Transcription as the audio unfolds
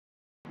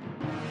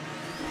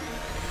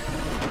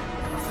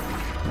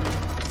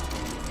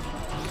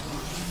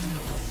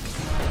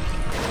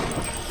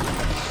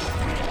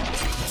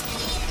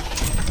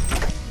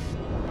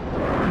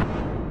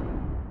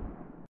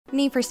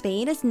Need for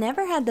Speed has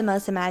never had the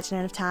most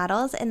imaginative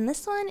titles, and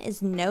this one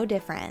is no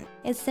different.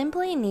 It's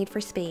simply Need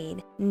for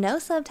Speed. No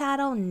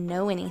subtitle,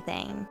 no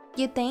anything.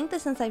 You'd think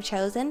that since I've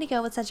chosen to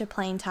go with such a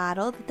plain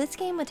title, that this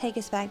game would take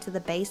us back to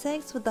the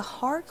basics with the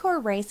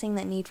hardcore racing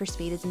that Need for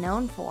Speed is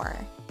known for.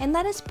 And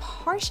that is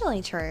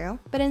partially true,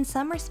 but in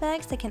some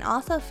respects it can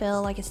also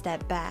feel like a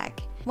step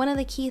back. One of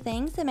the key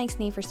things that makes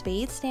Need for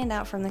Speed stand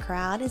out from the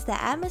crowd is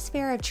the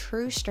atmosphere of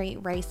true street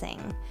racing.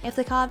 If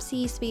the cops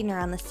see you speeding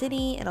around the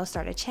city, it'll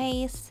start a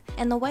chase.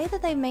 And the way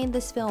that they've made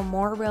this feel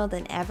more real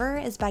than ever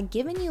is by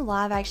giving you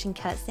live action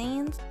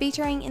cutscenes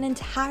featuring an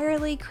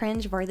entirely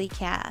cringe-worthy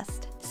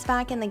cast.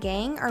 Spike and the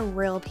gang are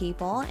real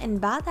people,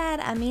 and by that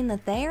I mean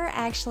that they are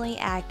actually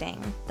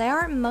acting. They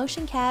aren't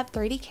motion cap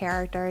 3D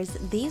characters,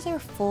 these are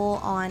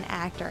full-on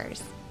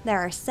actors. There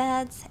are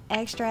sets,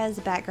 extras,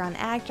 background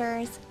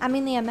actors. I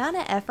mean, the amount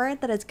of effort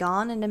that has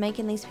gone into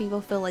making these people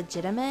feel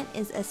legitimate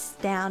is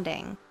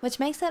astounding, which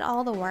makes it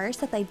all the worse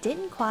that they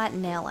didn't quite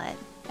nail it.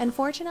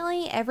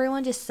 Unfortunately,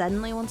 everyone just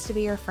suddenly wants to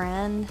be your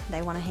friend,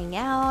 they want to hang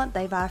out,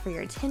 they vie for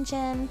your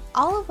attention,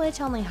 all of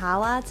which only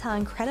highlights how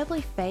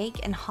incredibly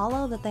fake and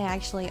hollow that they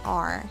actually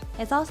are.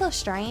 It's also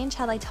strange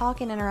how they talk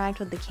and interact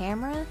with the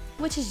camera,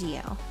 which is you.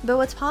 But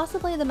what's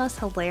possibly the most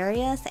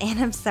hilarious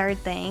and absurd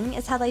thing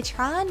is how they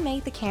try and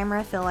make the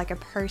camera feel like a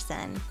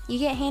person. You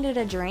get handed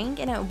a drink,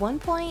 and at one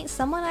point,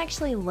 someone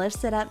actually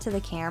lifts it up to the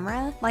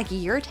camera like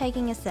you're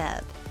taking a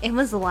sip. It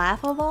was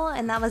laughable,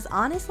 and that was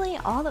honestly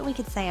all that we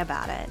could say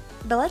about it.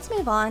 But let's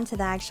move on to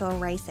the actual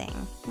racing.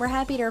 We're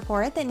happy to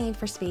report that Need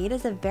for Speed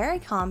is a very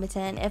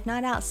competent, if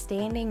not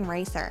outstanding,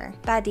 racer.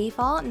 By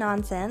default,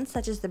 nonsense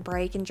such as the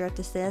brake and drift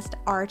assist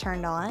are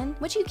turned on,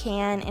 which you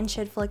can and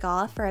should flick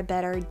off for a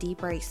better,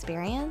 deeper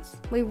experience.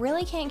 We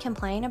really can't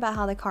complain about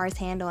how the cars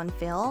handle and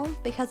feel,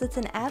 because it's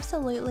an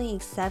absolutely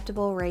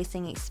acceptable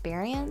racing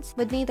experience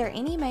with neither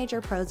any major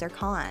pros or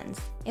cons.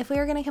 If we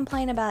were going to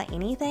complain about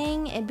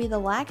anything, it'd be the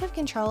lack of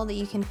control that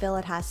you can feel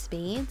at high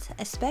speeds,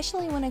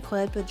 especially when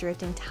equipped with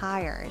drifting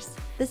tires.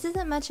 This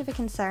isn't much of a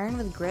concern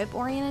with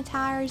grip-oriented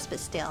tires, but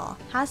still,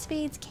 high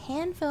speeds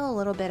can feel a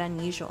little bit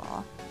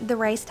unusual. The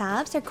race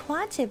types are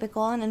quite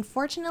typical and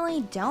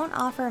unfortunately don't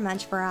offer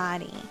much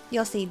variety.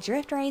 You'll see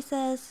drift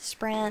races,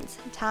 sprints,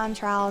 time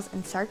trials,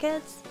 and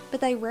circuits,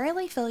 but they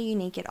rarely feel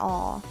unique at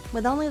all,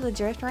 with only the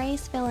drift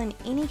race feeling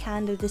any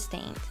kind of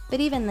distinct. But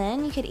even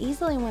then, you could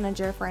easily win a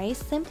drift race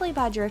simply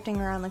by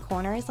drifting around the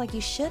corners like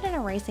you should in a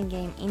racing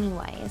game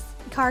anyways.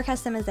 Car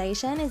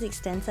customization is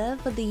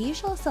extensive with the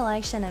usual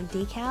selection of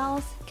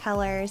decals,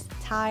 colors,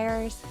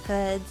 tires,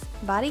 hoods,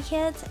 body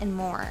kits, and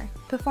more.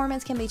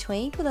 Performance can be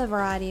tweaked with a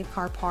variety of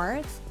car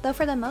parts, though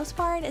for the most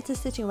part it's a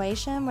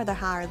situation where the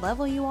higher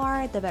level you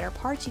are, the better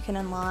parts you can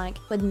unlock,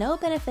 with no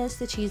benefits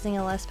to choosing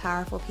a less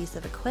powerful piece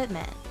of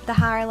equipment. The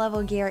higher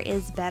level gear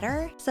is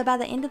better, so by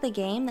the end of the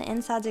game the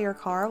insides of your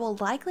car will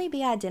likely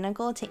be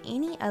identical to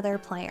any other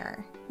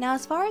player. Now,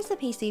 as far as the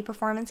PC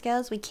performance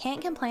goes, we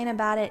can't complain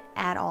about it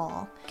at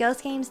all.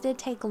 Ghost Games did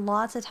take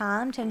lots of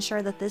time to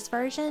ensure that this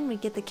version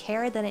would get the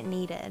care that it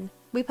needed.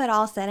 We put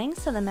all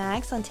settings to the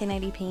max on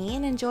 1080p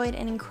and enjoyed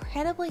an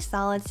incredibly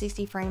solid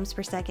 60 frames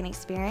per second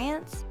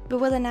experience, but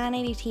with a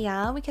 980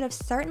 Ti we could have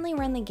certainly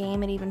run the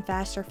game at even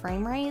faster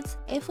frame rates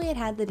if we had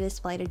had the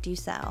display to do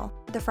so.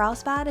 The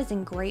frostbite is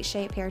in great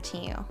shape here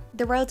too.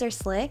 The roads are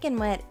slick and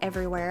wet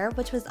everywhere,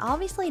 which was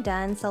obviously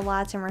done so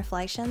lights and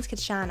reflections could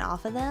shine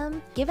off of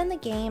them, giving the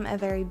game a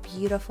very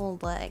beautiful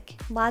look.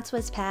 Lights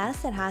whiz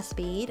past at high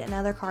speed and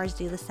other cars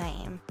do the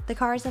same. The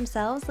cars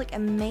themselves look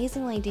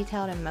amazingly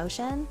detailed in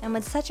motion, and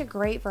with such a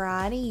great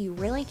variety, you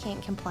really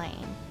can't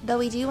complain. Though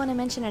we do want to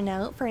mention a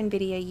note for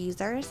NVIDIA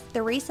users,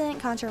 the recent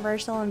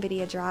controversial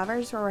NVIDIA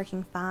drivers were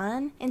working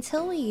fine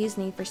until we used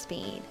Need for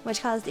Speed,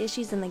 which caused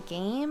issues in the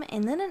game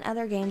and then in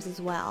other games as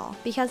well.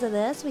 Because of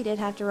this, we did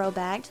have to roll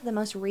back to the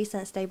most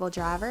recent stable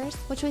drivers,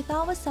 which we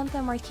thought was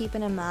something worth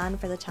keeping in mind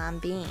for the time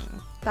being.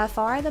 By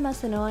far, the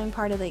most annoying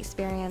part of the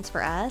experience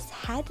for us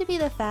had to be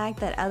the fact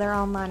that other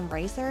online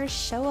racers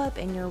show up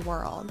in your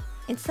world.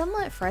 It's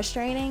somewhat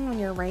frustrating when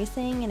you're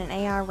racing and an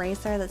AI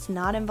racer that's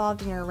not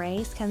involved in your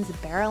race comes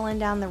barreling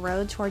down the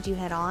road towards you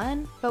head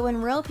on, but when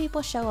real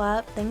people show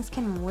up, things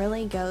can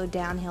really go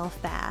downhill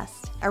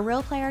fast. A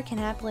real player can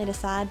happily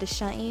decide to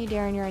shunt you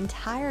during your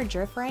entire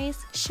drift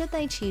race should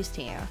they choose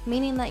to,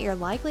 meaning that you're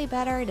likely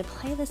better to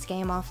play this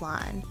game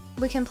offline.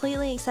 With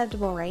completely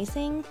acceptable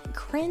racing,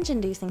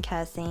 cringe-inducing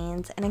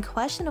cutscenes, and a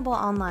questionable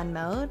online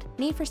mode,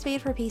 Need for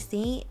Speed for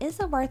PC is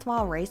a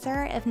worthwhile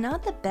racer, if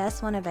not the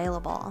best one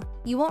available.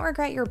 You won't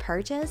regret your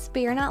purchase,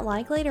 but you're not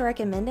likely to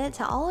recommend it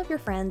to all of your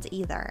friends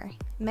either.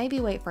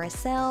 Maybe wait for a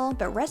sale,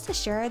 but rest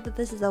assured that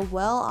this is a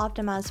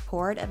well-optimized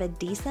port of a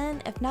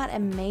decent, if not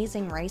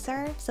amazing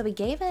racer, so we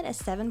gave it a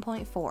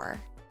 7.4.